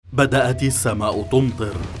بدأت السماء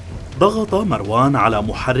تمطر. ضغط مروان على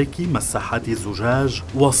محرك مساحات الزجاج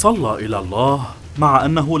وصلى إلى الله، مع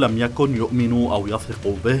أنه لم يكن يؤمن أو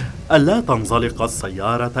يثق به، ألا تنزلق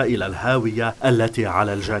السيارة إلى الهاوية التي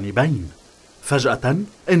على الجانبين. فجأة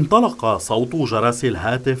انطلق صوت جرس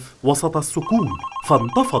الهاتف وسط السكون،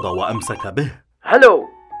 فانتفض وأمسك به. هلو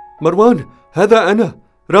مروان، هذا أنا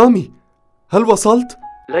رامي. هل وصلت؟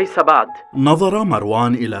 ليس بعد. نظر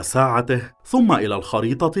مروان إلى ساعته ثم إلى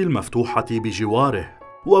الخريطة المفتوحة بجواره،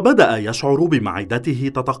 وبدأ يشعر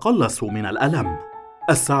بمعدته تتقلص من الألم.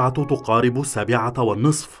 الساعة تقارب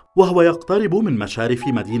 7:30 وهو يقترب من مشارف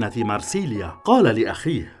مدينة مارسيليا. قال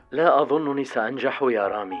لأخيه: لا أظنني سأنجح يا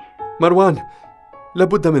رامي. مروان،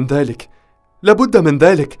 لابد من ذلك، لابد من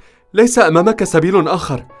ذلك. ليس أمامك سبيل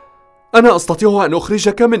آخر. أنا أستطيع أن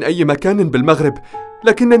أخرجك من أي مكان بالمغرب،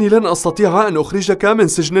 لكنني لن أستطيع أن أخرجك من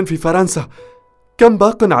سجن في فرنسا. كم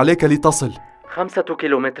باق عليك لتصل؟ 5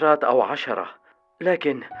 كيلومترات أو 10،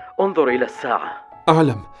 لكن انظر إلى الساعة.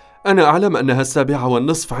 أعلم، أنا أعلم أنها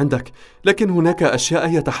 7:30 عندك، لكن هناك أشياء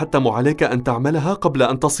يتحتم عليك أن تعملها قبل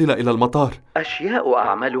أن تصل إلى المطار. أشياء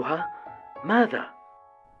أعملها؟ ماذا؟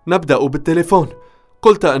 نبدأ بالتليفون.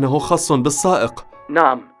 قلت أنه خاص بالسائق.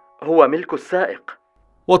 نعم، هو ملك السائق.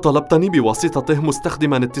 وطلبتني بواسطته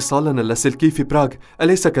مستخدما اتصالنا اللاسلكي في براغ،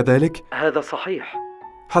 أليس كذلك؟ هذا صحيح.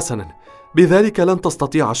 حسنا، بذلك لن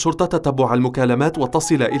تستطيع الشرطة تتبع المكالمات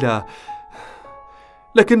وتصل إلى...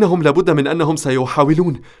 لكنهم لابد من أنهم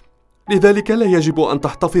سيحاولون، لذلك لا يجب أن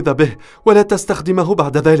تحتفظ به ولا تستخدمه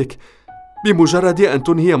بعد ذلك. بمجرد أن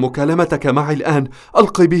تنهي مكالمتك معي الآن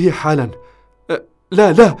ألقي به حالا.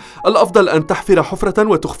 لا، الأفضل أن تحفر حفرة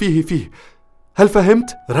وتخفيه فيه. هل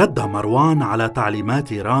فهمت؟ رد مروان على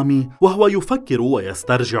تعليمات رامي وهو يفكر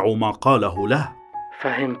ويسترجع ما قاله له.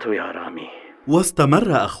 فهمت يا رامي.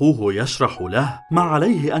 واستمر أخوه يشرح له ما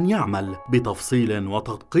عليه أن يعمل بتفصيل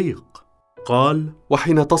وتدقيق. قال: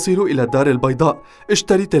 وحين تصل إلى الدار البيضاء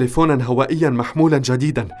اشتري تليفونا هوائيا محمولا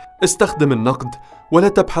جديدا. استخدم النقد ولا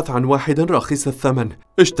تبحث عن واحد رخيص الثمن.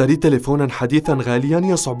 اشتري تليفونا حديثا غاليا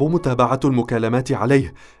يصعب متابعة المكالمات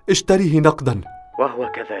عليه. اشتريه نقدا.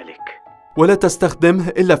 وهو كذلك. ولا تستخدمه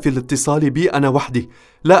إلا في الاتصال بي أنا وحدي،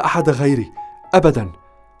 لا أحد غيري أبدا.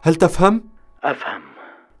 هل تفهم؟ أفهم.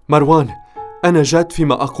 مروان، أنا جاد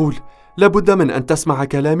فيما أقول. لابد من أن تسمع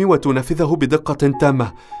كلامي وتنفذه بدقة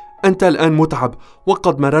تامة. أنت الآن متعب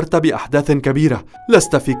وقد مررت بأحداث كبيرة،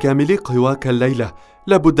 لست في كامل قواك الليلة.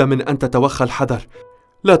 لابد من أن تتوخى الحذر.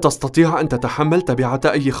 لا تستطيع أن تتحمل تبعة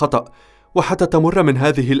أي خطأ، وحتى تمر من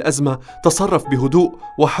هذه الأزمة تصرف بهدوء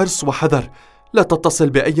وحرص وحذر. لا تتصل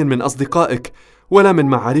بأي من أصدقائك ولا من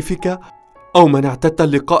معارفك أو من اعتدت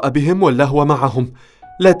اللقاء بهم واللهو معهم.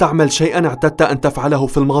 لا تعمل شيئا اعتدت أن تفعله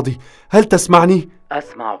في الماضي. هل تسمعني؟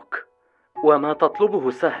 أسمعك، وما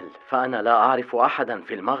تطلبه سهل، فأنا لا أعرف أحدا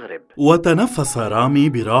في المغرب. وتنفس رامي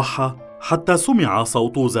براحة حتى سمع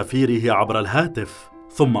صوت زفيره عبر الهاتف،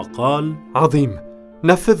 ثم قال: عظيم،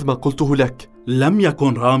 نفذ ما قلته لك. لم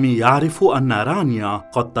يكن رامي يعرف أن رانيا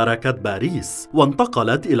قد تركت باريس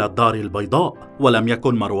وانتقلت إلى الدار البيضاء، ولم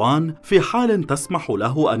يكن مروان في حال تسمح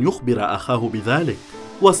له أن يخبر أخاه بذلك.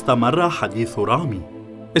 واستمر حديث رامي: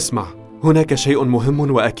 اسمع، هناك شيء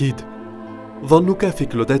مهم وأكيد. ظنك في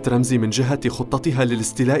كلوديت رمزي من جهة خطتها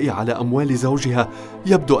للاستيلاء على أموال زوجها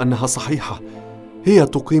يبدو أنها صحيحة. هي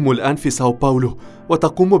تقيم الآن في ساو باولو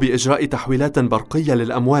وتقوم بإجراء تحويلات برقية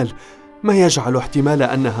للأموال، ما يجعل احتمال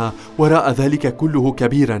أنها وراء ذلك كله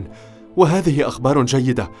كبيرا. وهذه أخبار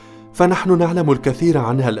جيدة، فنحن نعلم الكثير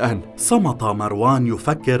عنها الآن. صمت مروان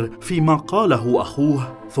يفكر فيما قاله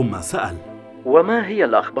أخوه، ثم سأل: وما هي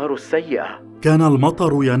الأخبار السيئة؟ كان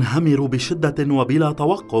المطر ينهمر بشدة وبلا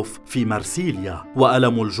توقف في مارسيليا،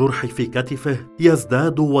 وألم الجرح في كتفه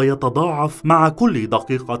يزداد ويتضاعف مع كل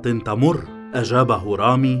دقيقة تمر. أجابه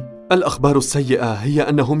رامي: الأخبار السيئة هي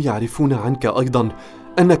أنهم يعرفون عنك أيضا،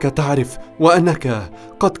 أنك تعرف وأنك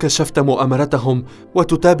قد كشفت مؤامرتهم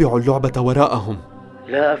وتتابع اللعبة وراءهم.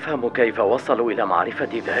 لا أفهم كيف وصلوا إلى معرفة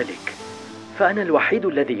ذلك، فأنا الوحيد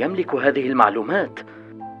الذي يملك هذه المعلومات.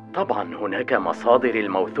 طبعا هناك مصادر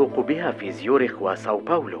الموثوق بها في زيورخ وساو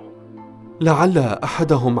باولو. لعل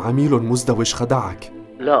أحدهم عميل مزدوج خدعك.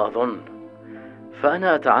 لا أظن،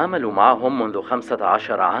 فأنا أتعامل معهم منذ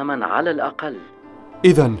 15 عاما على الأقل.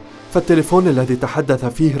 إذن فالتليفون الذي تحدث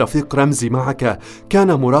فيه رفيق رمزي معك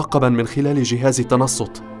كان مراقبا من خلال جهاز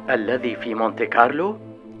تنصت. الذي في مونت كارلو؟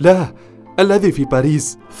 لا، الذي في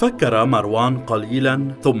باريس. فكر مروان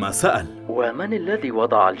قليلا ثم سأل: ومن الذي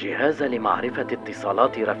وضع الجهاز لمعرفة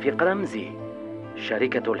اتصالات رفيق رمزي؟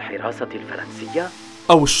 شركة الحراسة الفرنسية؟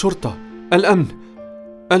 أو الشرطة، الأمن؟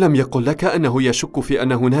 ألم يقل لك أنه يشك في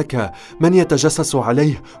أن هناك من يتجسس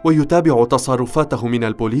عليه ويتابع تصرفاته من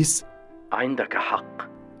البوليس؟ عندك حق.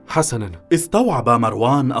 حسناً، استوعب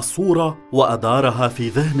مروان الصورة وأدارها في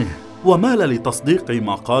ذهنه، ومال لتصديق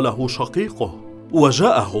ما قاله شقيقه،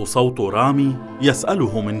 وجاءه صوت رامي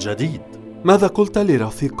يسأله من جديد: ماذا قلت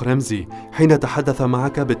لرفيق رمزي حين تحدث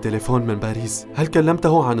معك بالتليفون من باريس؟ هل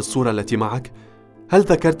كلمته عن الصورة التي معك؟ هل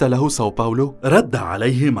ذكرت له ساو باولو؟ رد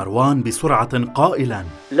عليه مروان بسرعة قائلاً: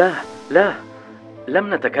 لا،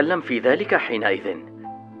 لم نتكلم في ذلك حينئذ.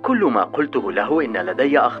 كل ما قلته له إن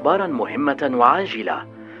لدي أخباراً مهمة وعاجلة،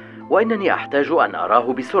 وإنني أحتاج أن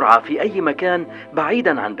أراه بسرعة في أي مكان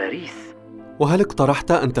بعيداً عن باريس. وهل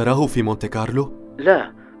اقترحت أن تراه في مونت كارلو؟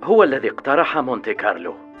 لا، هو الذي اقترح مونت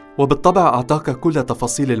كارلو. وبالطبع أعطاك كل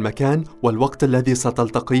تفاصيل المكان والوقت الذي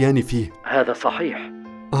ستلتقيان فيه. هذا صحيح.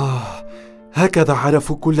 هكذا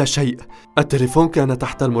عرفوا كل شيء. التليفون كان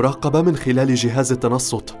تحت المراقبة من خلال جهاز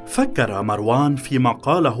التنصت. فكر مروان فيما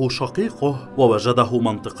قاله شقيقه ووجده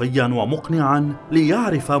منطقيا ومقنعا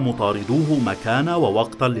ليعرف مطاردوه مكان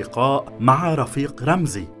ووقت اللقاء مع رفيق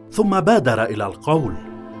رمزي، ثم بادر إلى القول: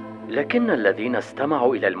 لكن الذين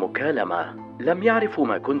استمعوا إلى المكالمة لم يعرفوا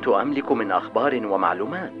ما كنت أملك من أخبار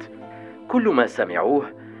ومعلومات. كل ما سمعوه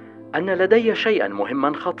أن لدي شيئا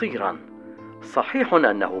مهما خطيرا. صحيح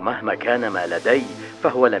أنه مهما كان ما لدي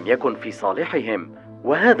فهو لم يكن في صالحهم،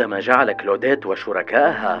 وهذا ما جعل كلوديت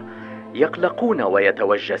وشركائها يقلقون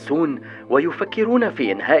ويتوجسون ويفكرون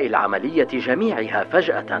في إنهاء العملية جميعها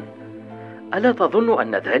فجأة. ألا تظن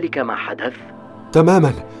أن ذلك ما حدث؟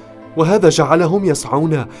 تماما، وهذا جعلهم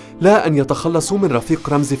يسعون لا أن يتخلصوا من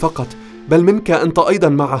رفيق رمزي فقط، بل منك أنت أيضا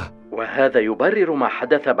معه. وهذا يبرر ما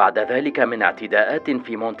حدث بعد ذلك من اعتداءات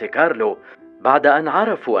في مونت كارلو، بعد أن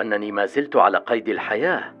عرفوا أنني ما زلت على قيد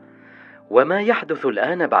الحياة، وما يحدث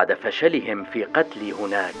الآن بعد فشلهم في قتلي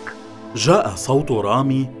هناك. جاء صوت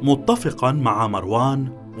رامي متفقا مع مروان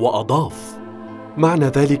وأضاف: معنى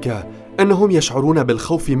ذلك أنهم يشعرون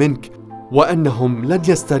بالخوف منك، وأنهم لن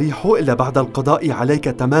يستريحوا إلا بعد القضاء عليك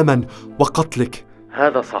تماما وقتلك.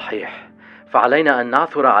 هذا صحيح، فعلينا أن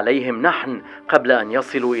نعثر عليهم نحن قبل أن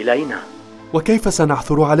يصلوا إلينا. وكيف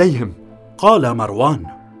سنعثر عليهم؟ قال مروان: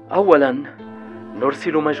 أولا،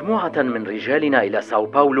 نرسل مجموعة من رجالنا إلى ساو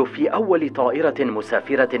باولو في أول طائرة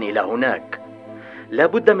مسافرة إلى هناك. لا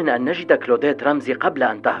بد من أن نجد كلوديت رمزي قبل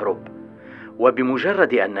أن تهرب،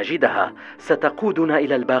 وبمجرد أن نجدها ستقودنا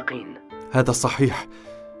إلى الباقين. هذا صحيح،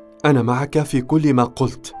 أنا معك في كل ما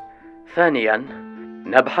قلت. ثانيا،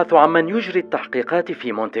 نبحث عن من يجري التحقيقات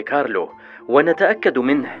في مونت كارلو ونتأكد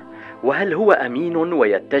منه، وهل هو أمين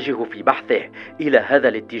ويتجه في بحثه إلى هذا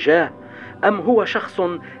الاتجاه، أم هو شخص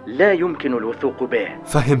لا يمكن الوثوق به؟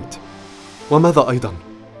 فهمت. وماذا أيضا؟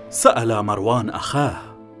 سأل مروان أخاه: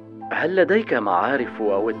 هل لديك معارف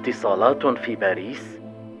أو اتصالات في باريس؟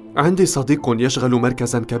 عندي صديق يشغل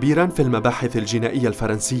مركزا كبيرا في المباحث الجنائية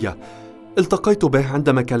الفرنسية. التقيت به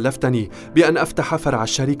عندما كلفتني بأن أفتح فرع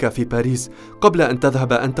الشركة في باريس قبل أن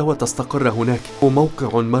تذهب أنت وتستقر هناك.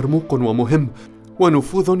 موقع مرموق ومهم،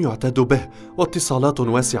 ونفوذ يعتد به، واتصالات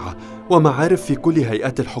واسعة، ومعارف في كل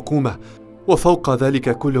هيئات الحكومة. وفوق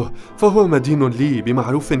ذلك كله فهو مدين لي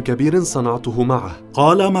بمعروف كبير صنعته معه.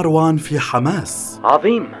 قال مروان في حماس: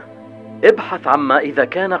 عظيم، ابحث عما إذا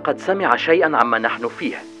كان قد سمع شيئا عما نحن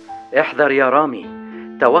فيه. احذر يا رامي،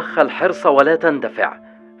 توخى الحرص ولا تندفع،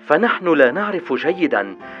 فنحن لا نعرف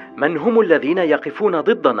جيدا من هم الذين يقفون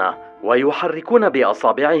ضدنا ويحركون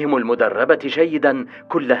بأصابعهم المدربة جيدا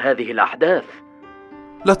كل هذه الأحداث.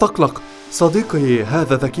 لا تقلق، صديقي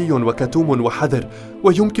هذا ذكي وكتوم وحذر،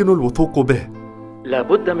 ويمكن الوثوق به. لا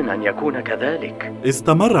بد من أن يكون كذلك.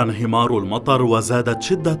 استمر انهمار المطر وزادت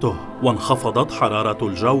شدته، وانخفضت حرارة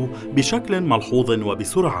الجو بشكل ملحوظ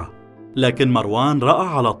وبسرعة، لكن مروان رأى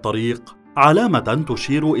على الطريق علامة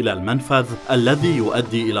تشير إلى المنفذ الذي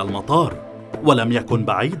يؤدي إلى المطار، ولم يكن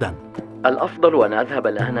بعيدا. الأفضل أن أذهب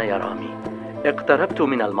الآن يا رامي، اقتربت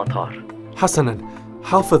من المطار. حسنا،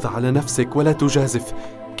 حافظ على نفسك ولا تجازف.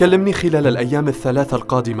 كلمني خلال الأيام الثلاثة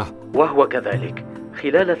القادمة. وهو كذلك،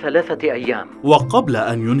 خلال 3 أيام. وقبل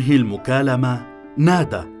أن ينهي المكالمة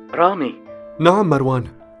نادى: رامي. نعم مروان.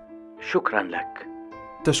 شكرا لك.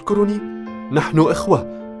 تشكرني؟ نحن إخوة،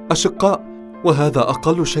 أشقاء، وهذا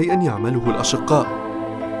أقل شيء يعمله الأشقاء.